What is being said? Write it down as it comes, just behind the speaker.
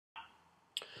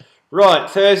Right,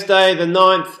 Thursday the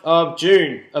 9th of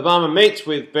June, Obama meets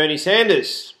with Bernie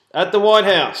Sanders at the White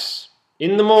House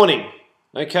in the morning.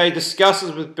 Okay,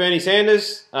 discusses with Bernie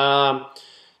Sanders.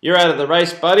 You're out of the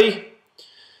race, buddy.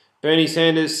 Bernie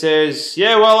Sanders says,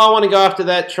 yeah, well, I want to go after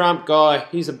that Trump guy.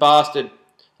 He's a bastard.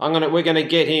 We're gonna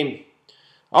get him.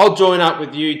 I'll join up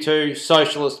with you two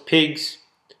socialist pigs.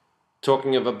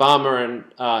 Talking of Obama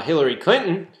and Hillary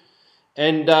Clinton.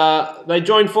 And they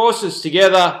join forces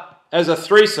together as a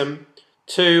threesome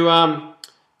to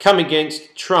come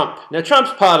against Trump. Now,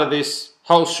 Trump's part of this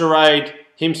whole charade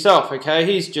himself, okay?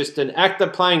 He's just an actor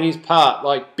playing his part,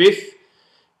 like Biff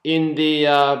in the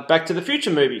Back to the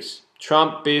Future movies.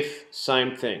 Trump, Biff,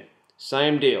 same thing.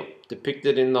 Same deal.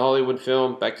 Depicted in the Hollywood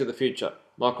film Back to the Future.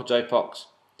 Michael J. Fox.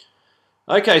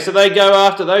 Okay, so they go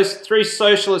after those three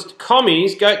socialist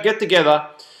commies, get together,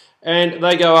 and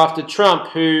they go after Trump,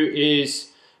 who is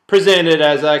presented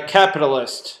as a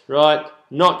capitalist, right?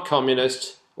 Not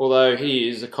communist, although he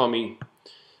is a commie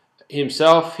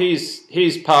himself.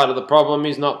 He's part of the problem.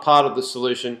 He's not part of the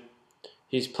solution.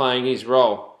 He's playing his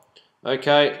role.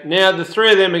 Okay, now the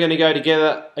three of them are going to go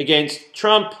together against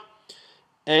Trump.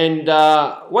 And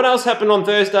what else happened on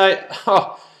Thursday?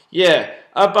 Oh, yeah.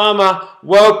 Obama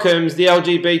welcomes the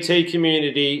LGBT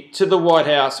community to the White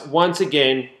House once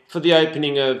again for the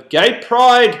opening of Gay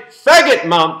Pride Faggot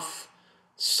Month,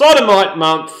 Sodomite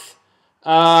Month,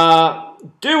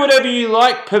 Do Whatever You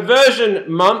Like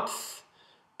Perversion Month,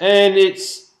 and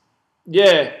it's,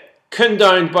 yeah,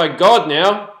 condoned by God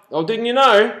now. Oh, didn't you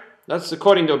know? That's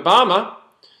according to Obama.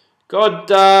 God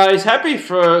is happy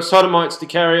for sodomites to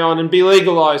carry on and be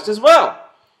legalized as well.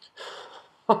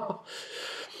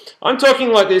 I'm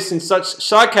talking like this in such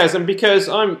sarcasm because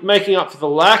I'm making up for the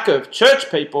lack of church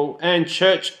people and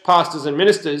church pastors and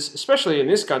ministers, especially in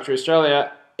this country,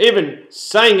 Australia, even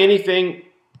saying anything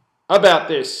about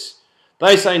this.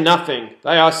 They say nothing.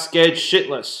 They are scared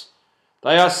shitless.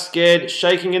 They are scared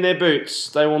shaking in their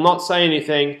boots. They will not say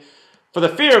anything for the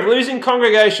fear of losing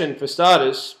congregation, for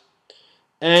starters,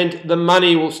 and the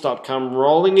money will stop come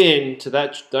rolling in to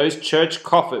those church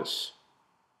coffers.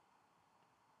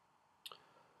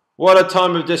 What a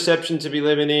time of deception to be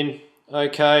living in.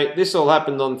 Okay, this all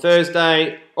happened on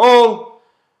Thursday. All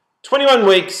 21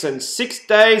 weeks and 6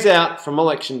 days out from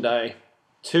Election Day.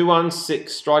 216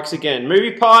 strikes again.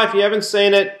 Movie Pie, if you haven't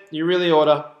seen it, you really ought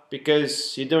to,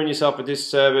 because you're doing yourself a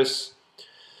disservice.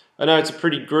 I know it's a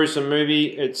pretty gruesome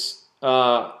movie. It's,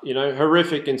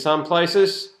 horrific in some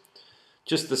places.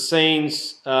 Just the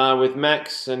scenes with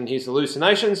Max and his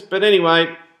hallucinations. But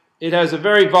anyway, it has a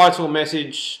very vital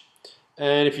message.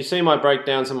 And if you see my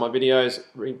breakdowns in my videos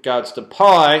in regards to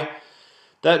Pi,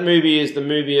 that movie is the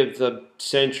movie of the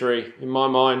century, in my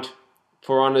mind,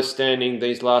 for understanding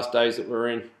these last days that we're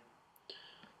in.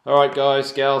 Alright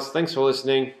guys, gals, thanks for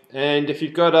listening. And if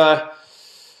you've got a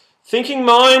thinking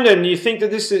mind and you think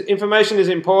that this information is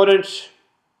important,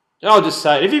 I'll just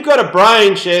say it. If you've got a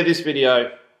brain, share this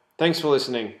video. Thanks for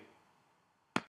listening.